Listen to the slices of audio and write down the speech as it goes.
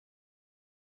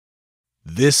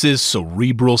This is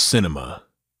Cerebral Cinema.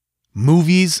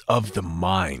 Movies of the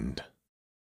mind.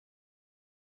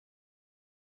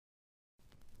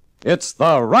 It's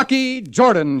the Rocky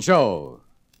Jordan Show.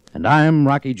 And I'm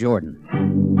Rocky Jordan.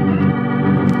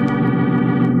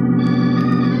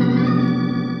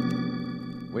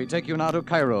 We take you now to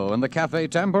Cairo and the Cafe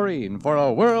Tambourine for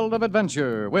a world of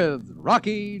adventure with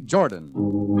Rocky Jordan.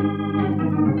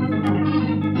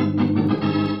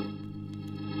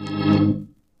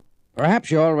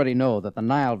 Perhaps you already know that the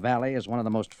Nile Valley is one of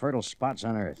the most fertile spots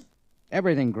on Earth.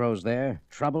 Everything grows there.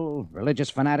 Trouble,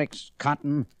 religious fanatics,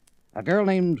 cotton, a girl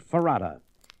named Farada.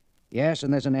 Yes,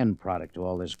 and there's an end product to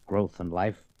all this growth and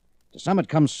life. To some it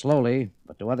comes slowly,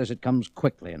 but to others it comes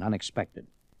quickly and unexpected.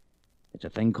 It's a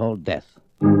thing called death.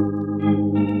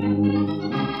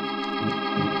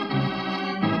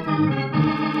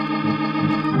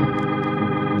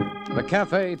 The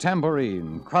Cafe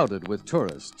Tambourine, crowded with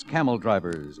tourists, camel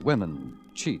drivers, women,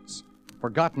 cheats,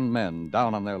 forgotten men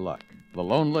down on their luck, the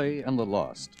lonely and the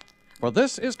lost. For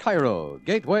this is Cairo,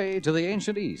 gateway to the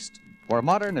ancient East, where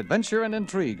modern adventure and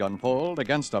intrigue unfold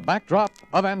against a backdrop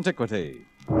of antiquity.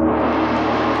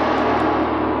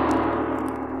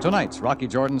 Tonight's Rocky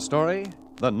Jordan story,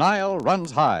 The Nile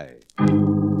Runs High.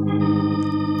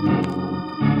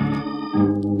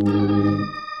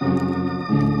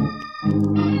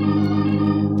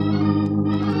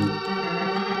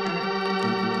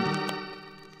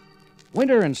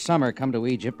 Winter and summer come to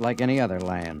Egypt like any other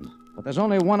land. But there's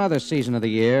only one other season of the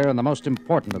year, and the most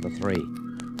important of the three.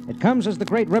 It comes as the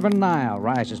great river Nile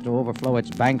rises to overflow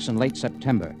its banks in late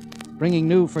September, bringing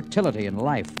new fertility and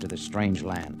life to this strange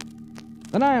land.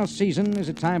 The Nile season is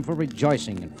a time for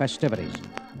rejoicing and festivities.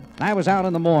 And I was out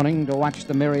in the morning to watch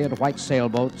the myriad white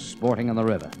sailboats sporting on the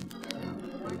river.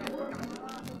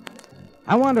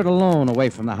 I wandered alone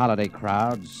away from the holiday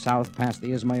crowds, south past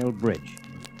the Ismail Bridge.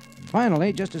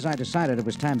 Finally, just as I decided it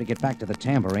was time to get back to the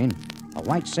Tambourine, a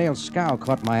white-sailed scow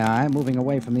caught my eye, moving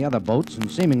away from the other boats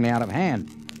and seemingly out of hand.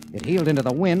 It heeled into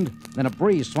the wind, then a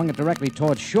breeze swung it directly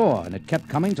toward shore, and it kept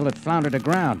coming till it floundered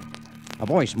aground. A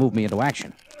voice moved me into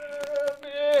action. Help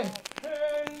me! In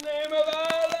the name of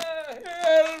Allah,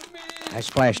 help me! I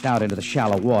splashed out into the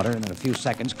shallow water and in a few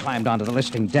seconds climbed onto the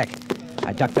listing deck.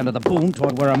 I ducked under the boom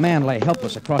toward where a man lay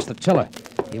helpless across the tiller.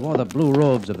 He wore the blue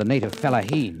robes of the native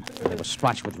fellahin. They were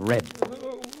splotched with red.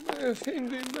 Oh, my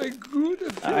Effendi, my good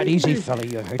Effendi. All right, easy, fella.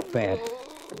 You're hurt bad.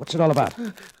 What's it all about?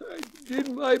 I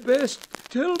did my best.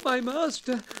 Tell my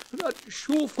master that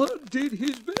chauffeur did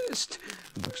his best.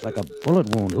 Looks like a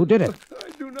bullet wound. Who did it? I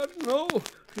do not know.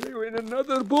 They were in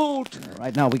another boat.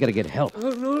 Right now, we gotta get help. Oh,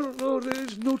 no, there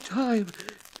is no time.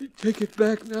 Take it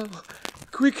back now.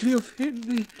 Quickly,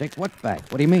 Effendi. Take what back?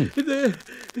 What do you mean?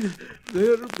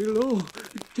 There below.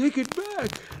 Take it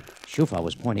back. Shufa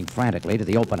was pointing frantically to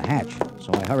the open hatch,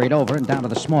 so I hurried over and down to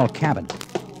the small cabin.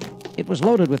 It was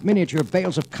loaded with miniature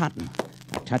bales of cotton.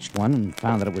 I touched one and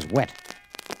found that it was wet.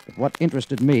 But what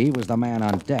interested me was the man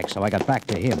on deck, so I got back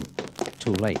to him.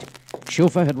 Too late.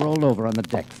 Shufa had rolled over on the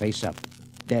deck, face up.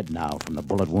 Dead now from the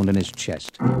bullet wound in his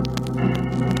chest.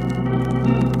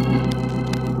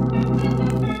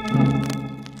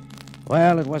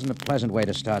 Well, it wasn't a pleasant way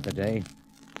to start the day.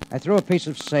 I threw a piece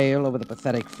of sail over the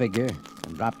pathetic figure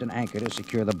and dropped an anchor to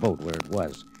secure the boat where it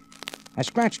was. I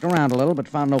scratched around a little but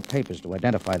found no papers to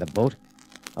identify the boat.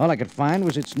 All I could find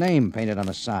was its name painted on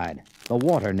the side, the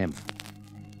Water Nymph.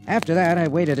 After that, I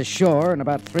waded ashore, and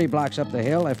about 3 blocks up the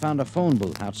hill, I found a phone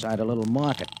booth outside a little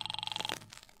market.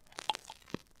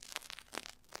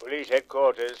 Police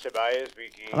headquarters, Sabaya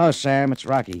speaking. Hello, Sam. It's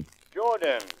Rocky.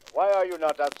 Jordan, why are you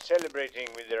not out celebrating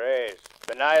with the race?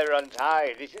 The Nile runs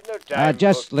high. This is no time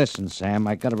Just listen, Sam.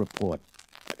 I got a report.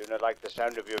 I do not like the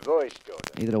sound of your voice, Jordan.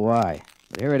 Neither do I.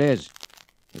 But here it is.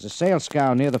 There's a sail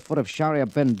scow near the foot of Sharia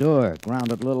Ben-Dur,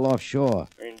 grounded a little offshore.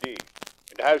 Indeed.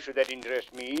 And how should that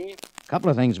interest me? A couple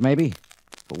of things, maybe.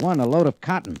 For one, a load of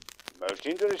cotton. Most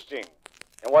interesting.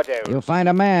 And what else? You'll find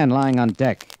a man lying on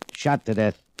deck, shot to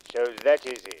death. So that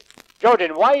is it.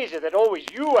 Jordan, why is it that always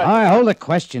you are... All right, hold the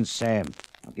question, Sam.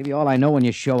 I'll give you all I know when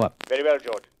you show up. Very well,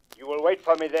 Jordan. You will wait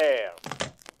for me there.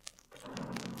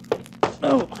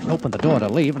 Oh, I opened the door to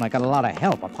leave, and I got a lot of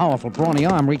help. A powerful, brawny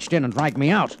arm reached in and dragged me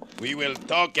out. We will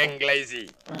talk, Inglesi.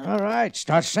 All right,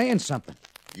 start saying something.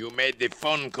 You made the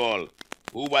phone call.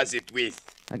 Who was it with?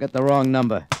 I got the wrong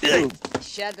number.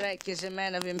 Shadrach is a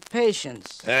man of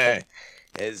impatience.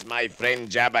 As my friend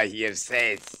Jabba here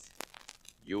says.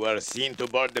 You were seen to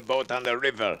board the boat on the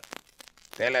river.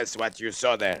 Tell us what you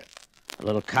saw there. A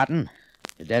little cotton?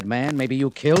 A dead man? Maybe you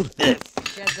killed?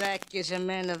 Shadrach is a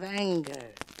man of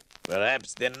anger.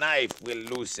 Perhaps the knife will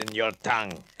loosen your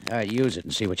tongue. All right, use it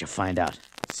and see what you find out.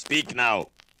 Speak now.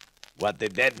 What the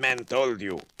dead man told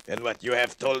you, and what you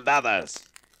have told others.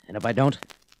 And if I don't?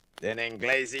 Then,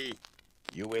 Inglesi,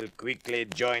 you will quickly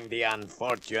join the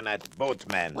unfortunate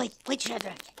boatman. Wait,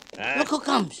 Shadrach. Huh? Look who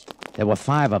comes. There were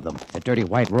 5 of them, their dirty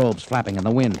white robes flapping in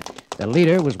the wind. The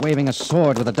leader was waving a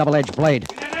sword with a double-edged blade.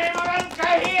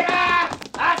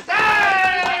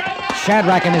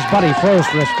 Shadrach and his buddy froze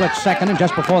for a split second, and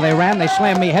just before they ran, they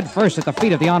slammed me headfirst at the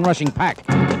feet of the onrushing pack.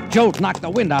 The jolt knocked the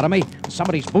wind out of me.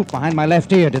 Somebody's boot behind my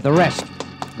left ear did the rest.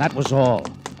 That was all.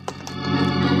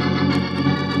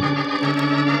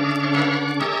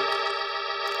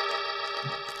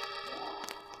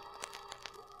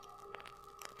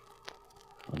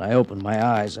 When I opened my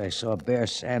eyes, I saw bare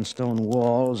sandstone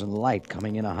walls and light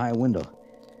coming in a high window.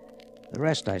 The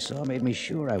rest I saw made me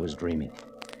sure I was dreaming.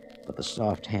 But the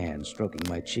soft hand stroking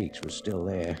my cheeks was still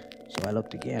there, so I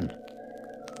looked again.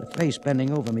 The face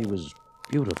bending over me was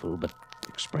beautiful, but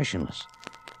expressionless.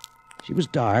 She was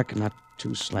dark and not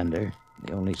too slender.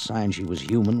 The only sign she was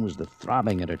human was the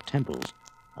throbbing at her temples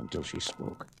until she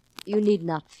spoke. You need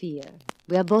not fear.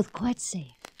 We are both quite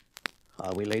safe.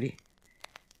 Are we, lady?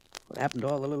 What happened to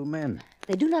all the little men?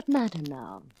 They do not matter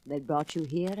now. They brought you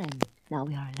here, and now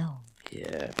we are alone.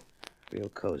 Yeah, real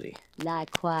cozy. Lie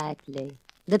quietly.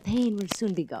 The pain will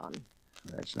soon be gone.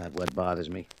 That's not what bothers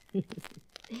me.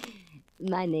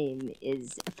 My name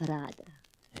is Farada.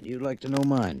 And you'd like to know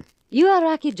mine? You are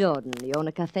Rocky Jordan. You own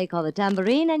a cafe called the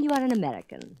Tambourine, and you are an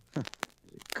American. The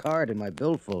card in my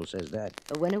billfold says that.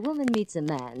 But when a woman meets a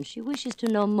man, she wishes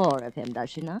to know more of him,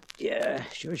 does she not? Yeah,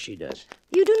 sure she does.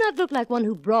 You do not look like one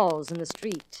who brawls in the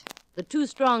street. The 2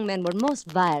 strong men were most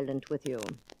violent with you.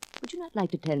 Would you not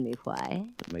like to tell me why?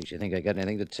 What makes you think I got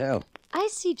anything to tell? I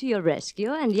see to your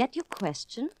rescue, and yet you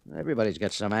question. Everybody's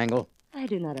got some angle. I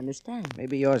do not understand.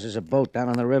 Maybe yours is a boat down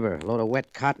on the river, a load of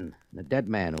wet cotton, and a dead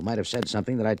man who might have said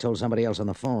something that I told somebody else on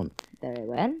the phone. Very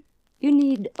well. You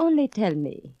need only tell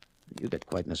me. You got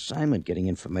quite an assignment getting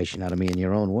information out of me in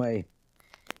your own way.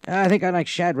 I think I like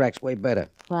Shadrach's way better.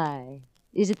 Why?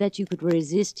 Is it that you could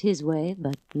resist his way,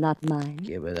 but not mine?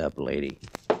 Give it up, lady.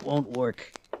 It won't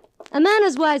work. A man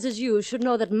as wise as you should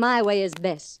know that my way is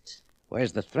best.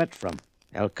 Where's the threat from?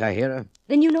 El Kahira?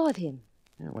 Then you know of him.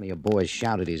 One of your boys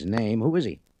shouted his name. Who is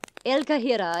he? El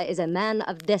Kahira is a man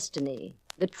of destiny.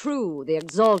 The true, the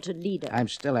exalted leader. I'm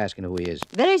still asking who he is.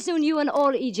 Very soon you and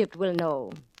all Egypt will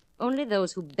know. Only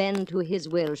those who bend to his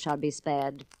will shall be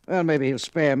spared. Well, maybe he'll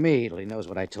spare me till he knows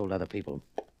what I told other people.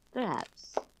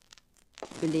 Perhaps.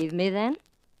 Believe me, then?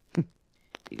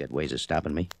 You got ways of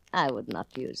stopping me? I would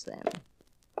not use them.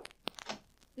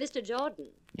 Mr. Jordan.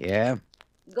 Yeah?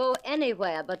 Go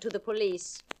anywhere but to the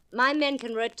police. My men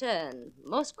can return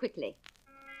most quickly.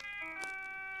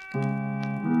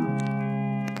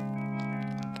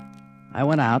 I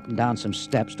went out and down some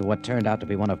steps to what turned out to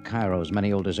be one of Cairo's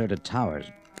many old deserted towers.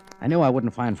 I knew I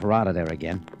wouldn't find Farada there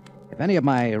again. If any of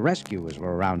my rescuers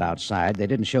were around outside, they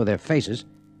didn't show their faces,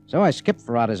 so I skipped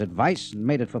Farada's advice and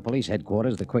made it for police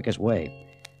headquarters the quickest way.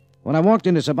 When I walked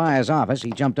into Sabaya's office,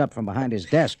 he jumped up from behind his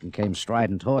desk and came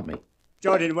striding toward me.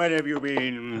 Jordan, where have you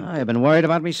been? You've been worried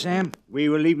about me, Sam? We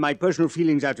will leave my personal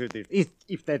feelings out of this,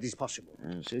 if that is possible.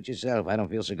 Suit yourself. I don't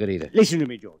feel so good either. Listen to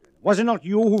me, Jordan. Was it not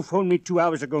you who phoned me 2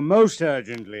 hours ago most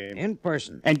urgently? In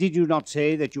person. And did you not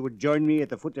say that you would join me at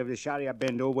the foot of the Sharia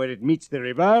Bendo where it meets the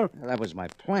river? Well, that was my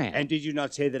plan. And did you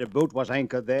not say that a boat was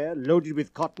anchored there, loaded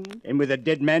with cotton, and with a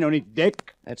dead man on its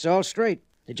deck? That's all straight.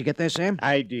 Did you get there, Sam?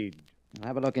 I did. I'll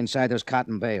have a look inside those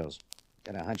cotton bales.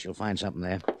 Got a hunch you'll find something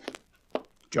there.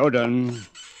 Jordan.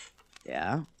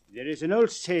 Yeah? There is an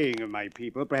old saying of my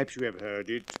people, perhaps you have heard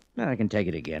it. Well, I can take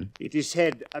it again. It is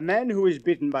said, a man who is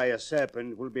bitten by a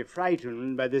serpent will be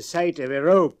frightened by the sight of a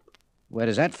rope. Where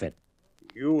does that fit?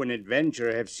 You, an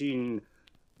adventurer, have seen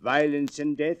violence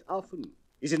and death often.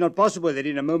 Is it not possible that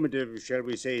in a moment of, shall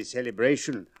we say,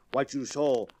 celebration, what you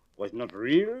saw was not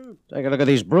real? Take a look at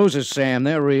these bruises, Sam.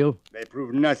 They're real. They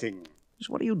prove nothing. Just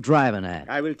what are you driving at?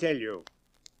 I will tell you.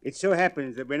 It so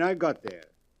happens that when I got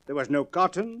there was no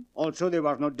cotton. Also, there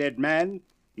was no dead man.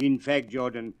 In fact,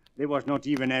 Jordan, there was not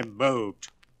even a boat.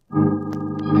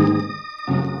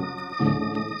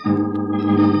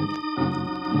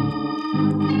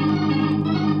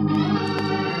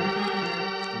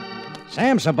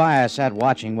 Sam Sabaya sat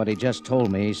watching what he just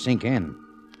told me sink in.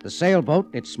 The sailboat,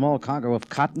 its small cargo of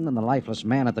cotton, and the lifeless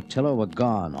man at the tiller were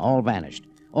gone, all vanished.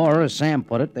 Or, as Sam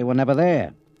put it, they were never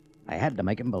there. I had to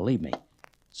make him believe me.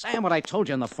 Sam, what I told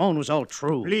you on the phone was all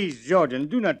true. Please, Jordan,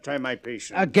 do not try my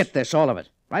patience. Get this, all of it.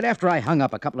 Right after I hung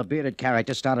up, a couple of bearded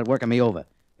characters started working me over.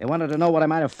 They wanted to know what I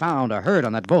might have found or heard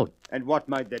on that boat. And what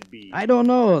might that be? I don't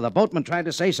know. The boatman tried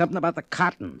to say something about the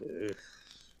cotton.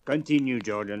 Continue,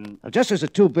 Jordan. Well, just as the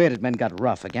two bearded men got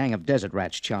rough, a gang of desert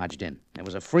rats charged in. It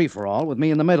was a free-for-all with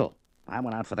me in the middle. I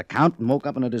went out for the count and woke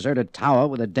up in a deserted tower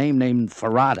with a dame named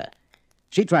Farada.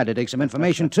 She tried to dig some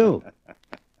information, too.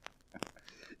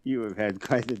 You have had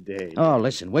quite a day. Oh,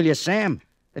 listen, will you, Sam?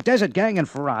 The desert gang in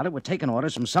Farada were taking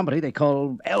orders from somebody they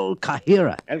call El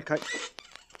Kahira. Is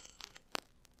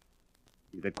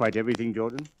that quite everything,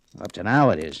 Jordan? Up to now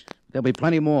it is. There'll be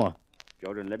plenty more.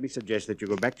 Jordan, let me suggest that you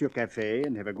go back to your cafe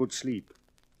and have a good sleep.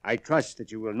 I trust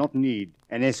that you will not need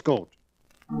an escort.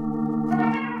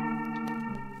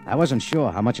 I wasn't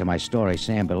sure how much of my story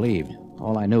Sam believed.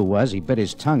 All I knew was he bit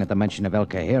his tongue at the mention of El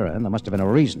Kahira, and there must have been a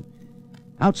reason.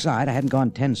 Outside, I hadn't gone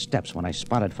 10 steps when I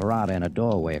spotted Farada in a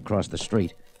doorway across the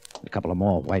street. A couple of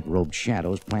more white-robed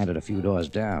shadows planted a few doors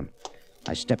down.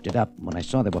 I stepped it up. When I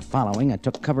saw they were following, I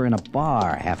took cover in a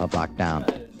bar half a block down.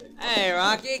 Hey,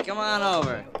 Rocky, come on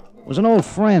over. It was an old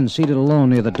friend seated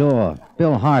alone near the door.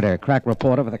 Bill Harder, crack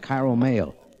reporter for the Cairo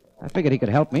Mail. I figured he could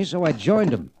help me, so I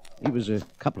joined him. He was a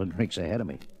couple of drinks ahead of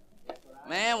me.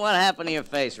 Man, what happened to your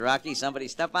face, Rocky? Somebody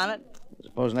step on it?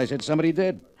 Supposing I said somebody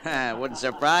did. Wouldn't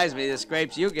surprise me, the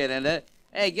scrapes you get into.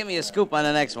 Hey, give me a scoop on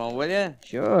the next one, will you?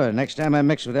 Sure. Next time I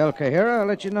mix with El Kahira, I'll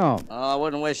let you know. Oh, I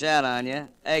wouldn't wish that on you.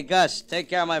 Hey, Gus, take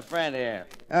care of my friend here.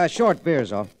 Short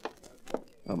beers, all.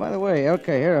 Oh, by the way, El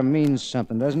Kahira means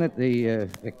something, doesn't it? The,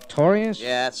 victorious?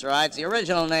 Yeah, that's right. It's the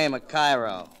original name of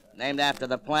Cairo, named after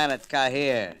the planet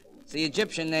Kahir. It's the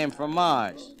Egyptian name for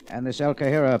Mars. And this El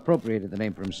Kahira appropriated the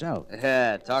name for himself.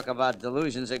 Yeah, talk about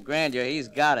delusions of grandeur. He's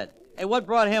got it. Hey, what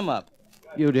brought him up?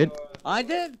 You did. I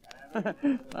did?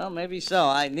 Well, maybe so.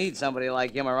 I need somebody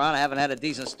like him around. I haven't had a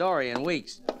decent story in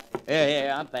weeks.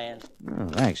 Here, I'm paying. Oh,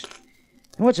 thanks.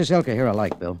 And what's this El Kahira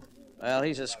like, Bill? Well,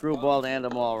 he's a screwball to end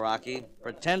them all, Rocky.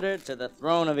 Pretender to the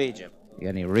throne of Egypt. You got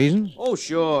any reasons? Oh,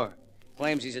 sure.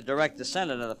 Claims he's a direct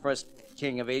descendant of the first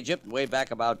king of Egypt, way back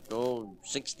about,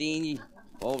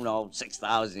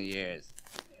 6,000 years.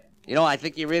 You know, I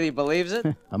think he really believes it.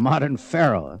 A modern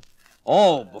pharaoh, huh?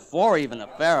 Oh, before even the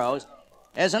pharaohs.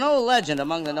 There's an old legend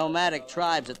among the nomadic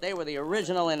tribes that they were the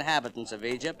original inhabitants of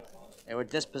Egypt. They were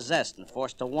dispossessed and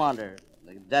forced to wander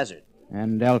in the desert.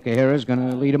 And El Kahira's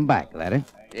gonna lead them back, that, eh?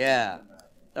 Yeah.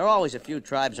 There are always a few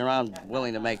tribes around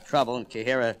willing to make trouble, and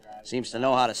Kahira seems to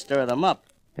know how to stir them up.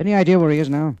 Any idea where he is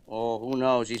now? Oh, who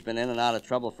knows? He's been in and out of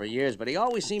trouble for years, but he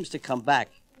always seems to come back.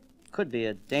 Could be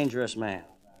a dangerous man.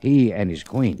 He and his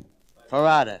queen.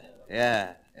 Farada.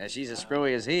 Yeah, she's as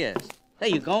screwy as he is. Hey,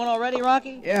 you going already,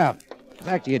 Rocky? Yeah.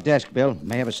 Back to your desk, Bill.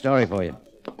 May have a story for you.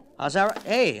 How's that?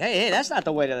 Hey, that's not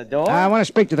the way to the door. I want to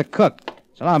speak to the cook.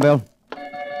 So long, Bill.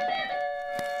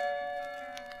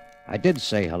 I did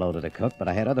say hello to the cook, but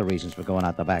I had other reasons for going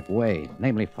out the back way,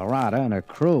 namely Farada and her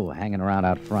crew hanging around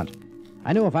out front.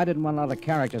 I knew if I didn't want other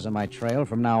characters on my trail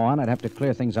from now on, I'd have to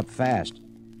clear things up fast.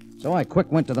 So I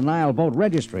quick went to the Nile Boat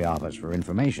Registry office for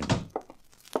information.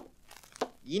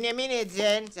 In a minute,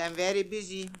 gents. I'm very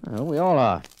busy. Well, we all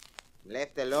are.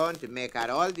 Left alone to make out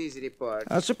all these reports.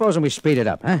 Supposing we speed it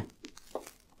up, huh?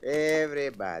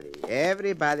 Everybody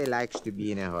likes to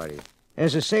be in a hurry.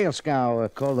 There's a sail scow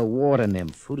called the Water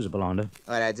Nymph. Who does it belong to?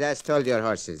 All right, just hold your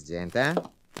horses, gent, huh?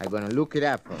 I'm going to look it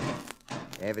up for you.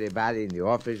 Everybody in the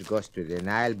office goes to the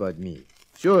Nile but me.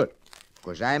 Sure,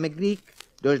 because I'm a Greek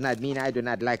does not mean I do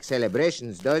not like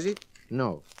celebrations, does it?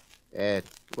 No.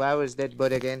 What was that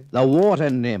boat again? The Water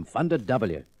Nymph, under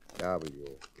W.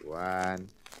 W. One.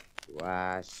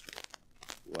 Wasp.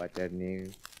 Water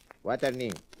Nymph. Water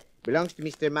Nymph. Belongs to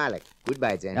Mr. Malik.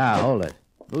 Goodbye, gent. Hold it.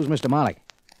 Who's Mr. Malik?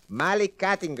 Malik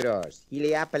Cotton Growers,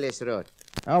 Heliopolis Road.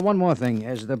 One more thing.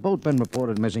 Has the boat been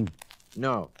reported missing?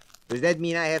 No. Does that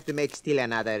mean I have to make still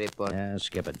another report? Yeah,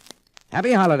 skip it.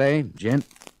 Happy holiday, gent.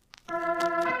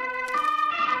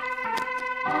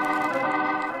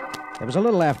 It was a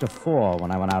little after 4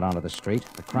 when I went out onto the street.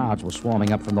 The crowds were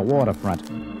swarming up from the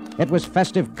waterfront. It was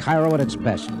festive Cairo at its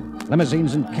best.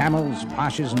 Limousines and camels,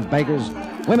 pashas and beggars,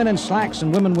 women in slacks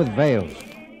and women with veils.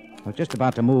 I was just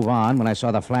about to move on when I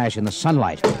saw the flash in the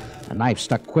sunlight. A knife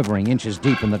stuck quivering inches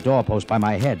deep in the doorpost by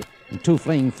my head, and 2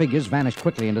 fleeing figures vanished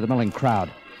quickly into the milling crowd.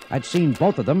 I'd seen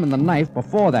both of them and the knife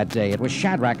before that day. It was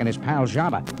Shadrach and his pal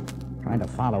Jabba. Trying to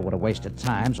follow would have wasted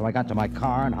time, so I got to my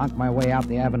car and honked my way out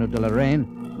the Avenue de Lorraine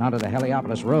and onto the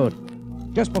Heliopolis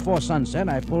Road. Just before sunset,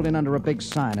 I pulled in under a big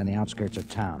sign on the outskirts of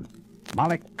town.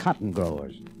 Malik Cotton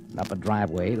Growers, and up a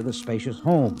driveway to the spacious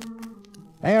home.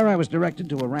 There I was directed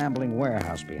to a rambling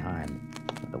warehouse behind.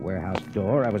 At the warehouse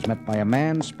door, I was met by a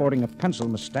man sporting a pencil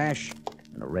mustache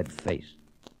and a red face.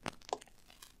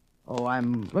 Oh,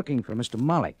 I'm looking for Mr.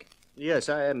 Malik. Yes,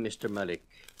 I am Mr. Malik.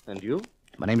 And you?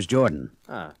 My name's Jordan.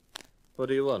 Ah. What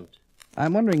do you want?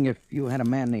 I'm wondering if you had a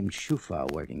man named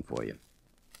Shufa working for you.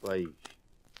 Why,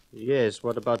 yes,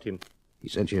 what about him? He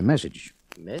sent you a message.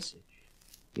 Message?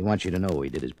 He wants you to know he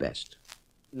did his best.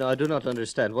 No, I do not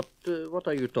understand. What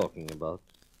are you talking about?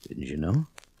 Didn't you know?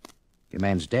 Your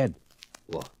man's dead.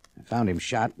 What? I found him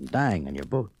shot and dying on your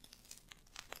boat.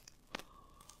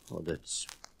 Oh, that's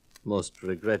most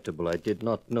regrettable. I did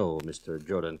not know, Mr.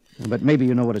 Jordan. But maybe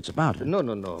you know what it's about. Huh?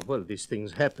 No. Well, these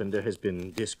things happen. There has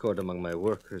been discord among my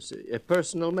workers. A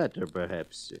personal matter,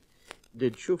 perhaps.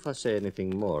 Did Shufa say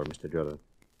anything more, Mr. Jordan?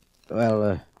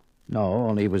 Well, no,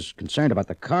 only he was concerned about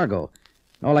the cargo.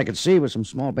 All I could see was some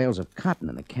small bales of cotton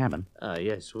in the cabin. Ah,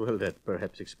 yes. Well, that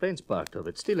perhaps explains part of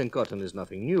it. Stealing cotton is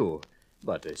nothing new,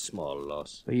 but a small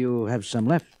loss. So you have some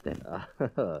left, then?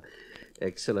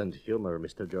 Excellent humor,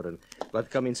 Mr. Jordan. But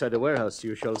come inside the warehouse,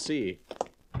 you shall see.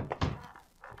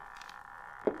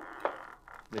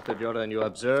 Mr. Jordan, you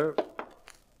observe?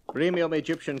 Premium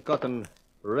Egyptian cotton,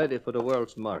 ready for the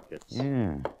world's markets.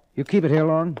 Yeah. You keep it here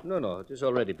long? No, it is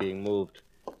already being moved.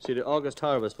 See, the August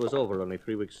harvest was over only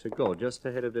 3 weeks ago, just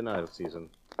ahead of the Nile season.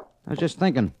 I was just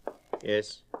thinking.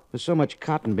 Yes? With so much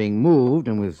cotton being moved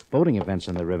and with boating events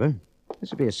on the river, this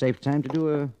would be a safe time to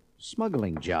do a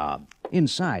smuggling job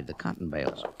inside the cotton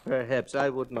bales. Perhaps. I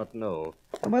would not know.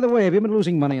 Oh, by the way, have you been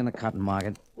losing money in the cotton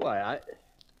market? Why,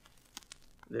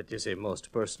 That is a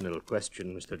most personal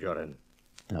question, Mr. Jordan.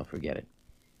 Oh, forget it.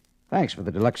 Thanks for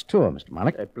the deluxe tour, Mr.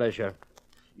 Malik. A pleasure.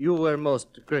 You were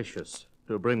most gracious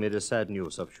to bring me the sad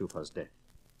news of Shufa's death.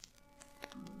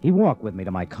 He walked with me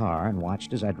to my car and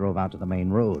watched as I drove out to the main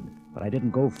road, but I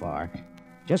didn't go far.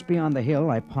 Just beyond the hill,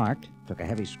 I parked, took a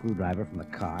heavy screwdriver from the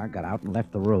car, got out and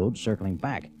left the road, circling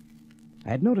back. I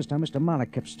had noticed how Mr.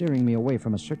 Malik kept steering me away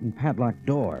from a certain padlocked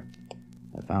door.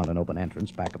 I found an open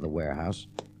entrance back of the warehouse.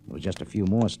 There was just a few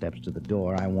more steps to the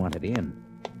door I wanted in.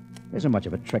 There isn't much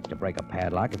of a trick to break a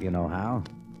padlock if you know how.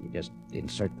 You just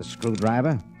insert the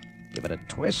screwdriver, give it a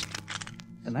twist,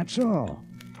 and that's all.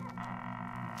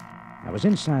 I was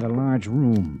inside a large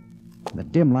room. In the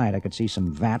dim light, I could see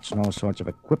some vats and all sorts of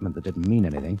equipment that didn't mean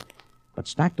anything. But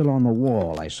stacked along the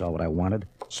wall, I saw what I wanted.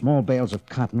 Small bales of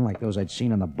cotton like those I'd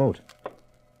seen on the boat.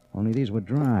 Only these were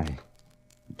dry.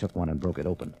 I took one and broke it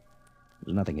open. There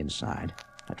was nothing inside.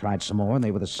 I tried some more, and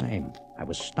they were the same. I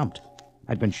was stumped.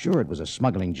 I'd been sure it was a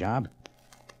smuggling job.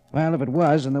 Well, if it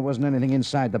was, and there wasn't anything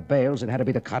inside the bales, it had to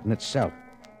be the cotton itself.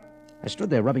 I stood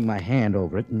there rubbing my hand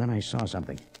over it, and then I saw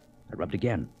something. I rubbed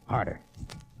again, harder.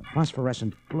 A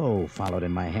phosphorescent glow followed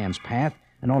in my hand's path,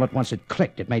 and all at once it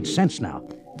clicked. It made sense now.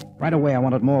 Right away, I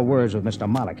wanted more words with Mr.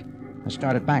 Malik. I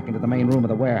started back into the main room of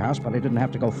the warehouse, but I didn't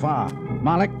have to go far.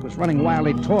 Malik was running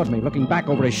wildly toward me, looking back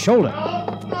over his shoulder.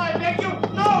 No, I beg you,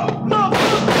 no!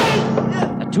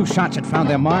 The two shots had found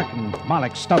their mark, and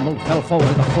Malik stumbled, fell forward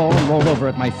to the floor, and rolled over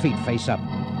at my feet, face up.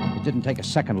 It didn't take a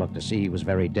second look to see he was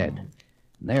very dead.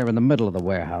 There in the middle of the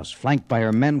warehouse, flanked by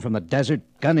her men from the desert,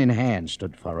 gun in hand,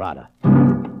 stood Farada.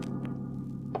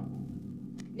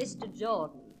 Mr.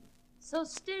 Jordan, so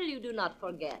still you do not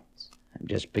forget. I'm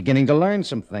just beginning to learn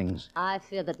some things. I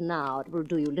fear that now it will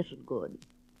do you little good.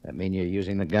 That mean you're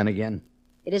using the gun again?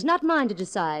 It is not mine to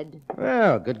decide.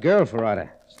 Well, good girl, Farada.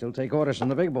 Still take orders from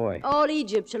the big boy. All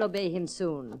Egypt shall obey him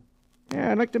soon.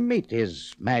 Yeah, I'd like to meet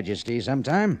His Majesty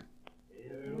sometime.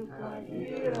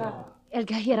 El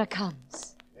Gahira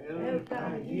comes.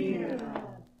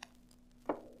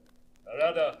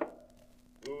 Farada,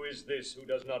 who is this who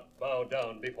does not bow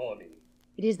down before me?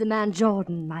 It is the man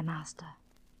Jordan, my master.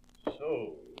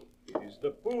 So, it is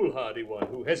the foolhardy one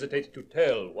who hesitates to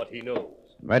tell what he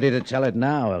knows. Ready to tell it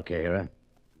now, El Kahira.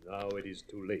 Now it is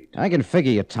too late. I can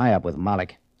figure your tie-up with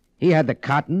Malik. He had the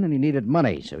cotton and he needed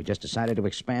money, so he just decided to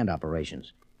expand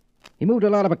operations. He moved a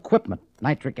lot of equipment,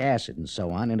 nitric acid and so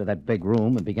on, into that big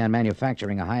room and began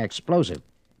manufacturing a high explosive.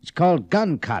 It's called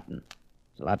gun cotton.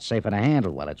 It's a lot safer to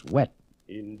handle while it's wet.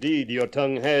 Indeed, your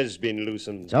tongue has been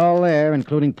loosened. It's all there,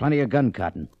 including plenty of gun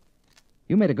cotton.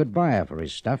 You made a good buyer for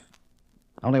his stuff.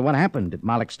 Only what happened? Did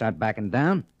Malik start backing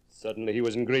down? Suddenly he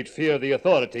was in great fear of the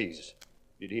authorities.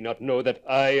 Did he not know that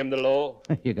I am the law?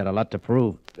 You got a lot to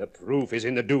prove. The proof is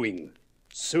in the doing.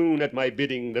 Soon at my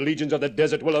bidding, the legions of the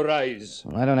desert will arise.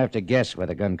 Well, I don't have to guess where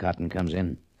the gun cotton comes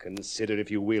in. Consider,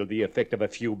 if you will, the effect of a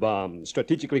few bombs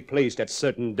strategically placed at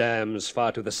certain dams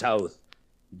far to the south.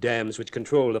 Dams which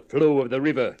control the flow of the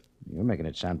river. You're making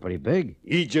it sound pretty big.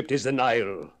 Egypt is the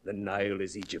Nile. The Nile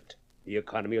is Egypt. The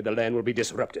economy of the land will be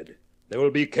disrupted. There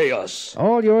will be chaos.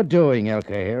 All you're doing, El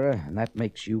Kahira, and that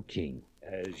makes you king.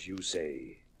 As you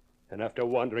say. And after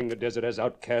wandering the desert as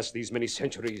outcasts these many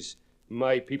centuries,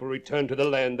 my people return to the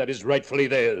land that is rightfully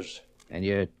theirs. And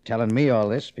you're telling me all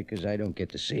this because I don't get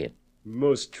to see it.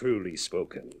 Most truly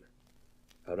spoken.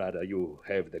 Or rather, you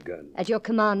have the gun. At your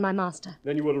command, my master.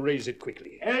 Then you will raise it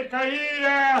quickly. El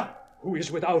Kahira! Who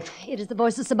is without? It is the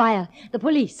voice of Sabaya, the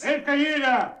police. El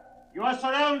Kahira! You are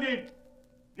surrounded.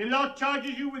 The law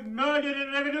charges you with murder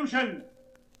and revolution.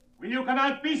 Will you come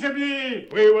out peaceably?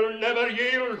 We will never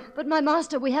yield. But, my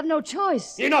master, we have no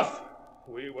choice. Enough!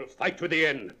 We will fight to the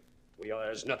end. We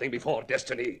are as nothing before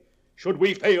destiny. Should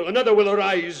we fail, another will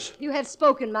arise. You have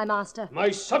spoken, my master. My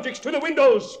subjects to the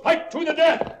windows! Fight to the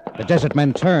death! The desert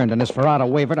men turned, and as Ferrata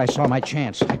wavered, I saw my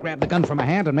chance. I grabbed the gun from my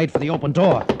hand and made for the open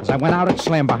door. As I went out, it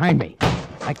slammed behind me.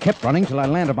 I kept running till I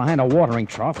landed behind a watering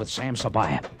trough with Sam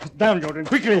Sabaya. Down, Jordan,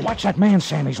 quickly! Watch that man,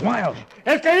 Sam. He's wild.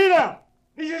 El Kahira!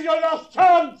 This is your last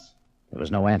chance! There was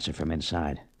no answer from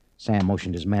inside. Sam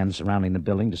motioned his men surrounding the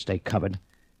building to stay covered.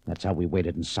 That's how we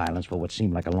waited in silence for what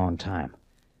seemed like a long time.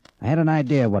 I had an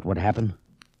idea what would happen,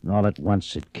 and all at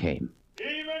once it came.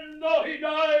 Even though he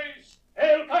dies,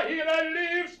 El Kahira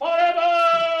lives forever!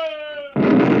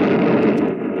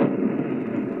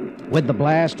 With the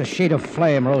blast, a sheet of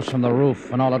flame rose from the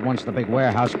roof, and all at once the big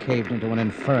warehouse caved into an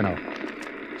inferno.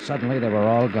 Suddenly, they were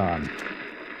all gone.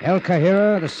 El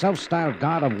Kahira, the self-styled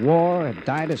god of war, had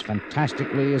died as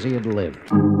fantastically as he had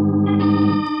lived.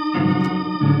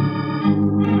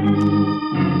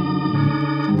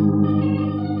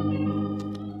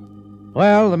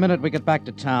 Well, the minute we got back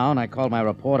to town, I called my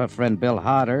reporter friend Bill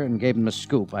Harder and gave him the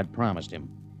scoop I'd promised him.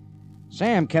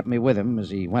 Sam kept me with him as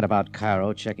he went about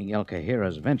Cairo checking El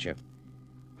Kahira's venture.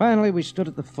 Finally, we stood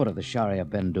at the foot of the Sharia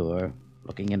Bendur,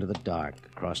 looking into the dark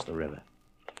across the river.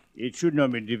 It should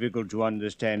not be difficult to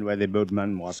understand why the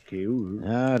boatman was killed.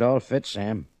 It all fits,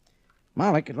 Sam.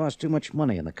 Malik had lost too much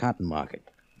money in the cotton market.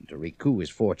 And to recoup his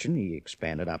fortune, he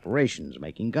expanded operations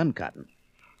making gun cotton,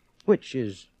 which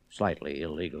is slightly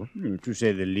illegal. To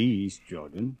say the least,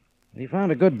 Jordan. He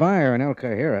found a good buyer in El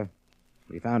Kahira.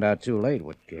 We found out too late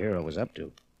what Kahira was up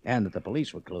to, and that the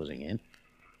police were closing in.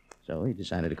 So he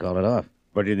decided to call it off.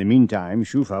 But in the meantime,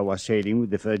 Shufa was sailing with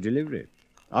the first delivery.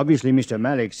 Obviously, Mr.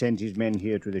 Malik sent his men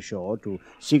here to the shore to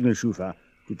signal Shufa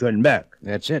to turn back.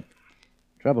 That's it.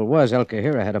 Trouble was, El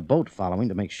Kahira had a boat following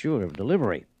to make sure of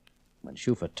delivery. When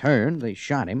Shufa turned, they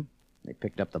shot him. They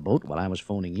picked up the boat while I was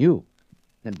phoning you.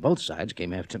 Then both sides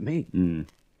came after me.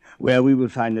 Well, we will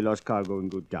find the lost cargo in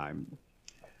good time.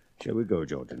 Shall we go,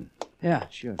 Jordan? Yeah,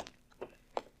 sure.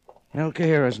 El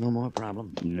Kahira's no more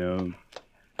problem. No.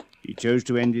 He chose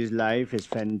to end his life as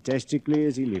fantastically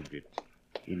as he lived it.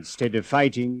 Instead of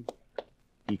fighting,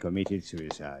 he committed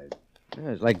suicide. Yeah,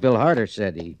 it's like Bill Harder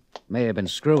said, he may have been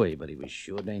screwy, but he was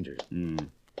sure dangerous.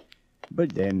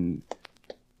 But then,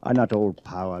 are not all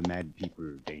power-mad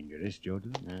people dangerous,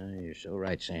 Jordan? You're so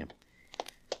right, Sam.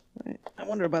 I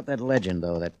wonder about that legend,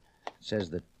 though, that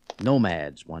says that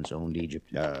nomads once owned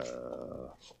Egypt.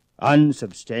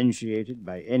 Unsubstantiated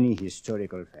by any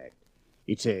historical fact.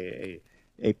 It's a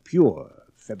pure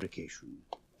fabrication.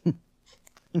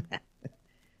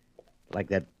 Like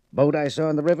that boat I saw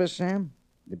in the river, Sam?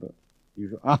 The boat?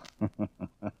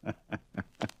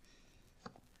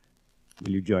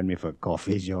 Will you join me for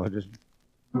coffee, Jordan?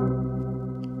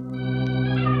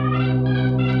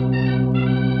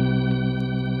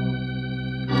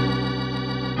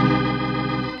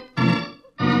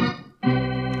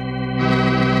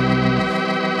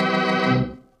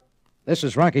 This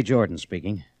is Rocky Jordan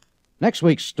speaking. Next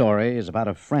week's story is about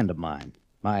a friend of mine,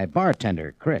 my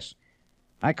bartender, Chris.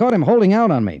 I caught him holding out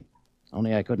on me,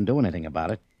 only I couldn't do anything about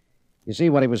it. You see,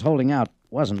 what he was holding out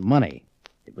wasn't money.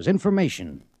 It was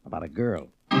information about a girl.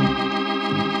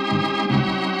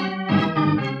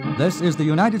 This is the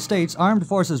United States Armed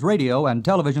Forces Radio and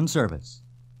Television Service.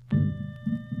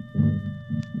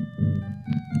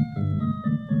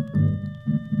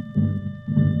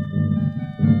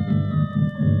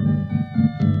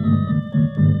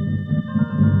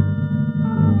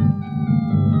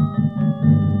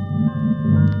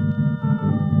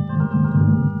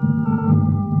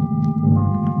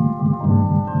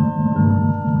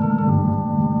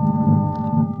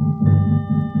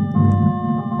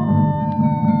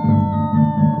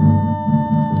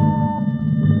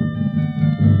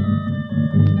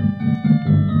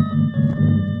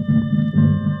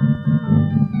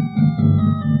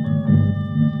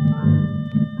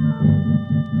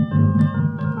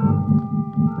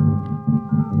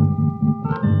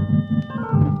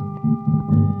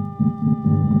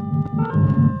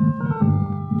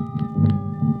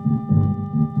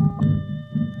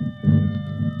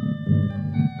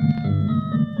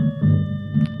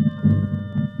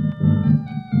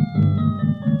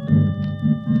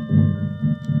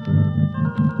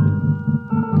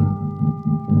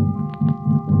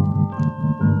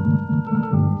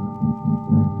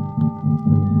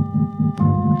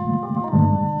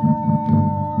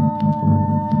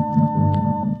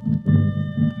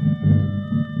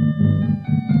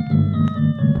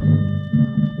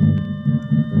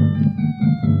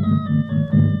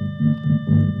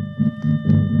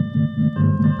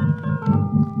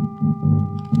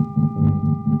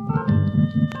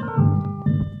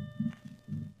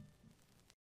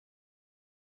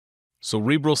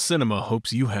 Cerebral Cinema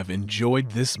hopes you have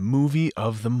enjoyed this movie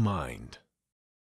of the mind.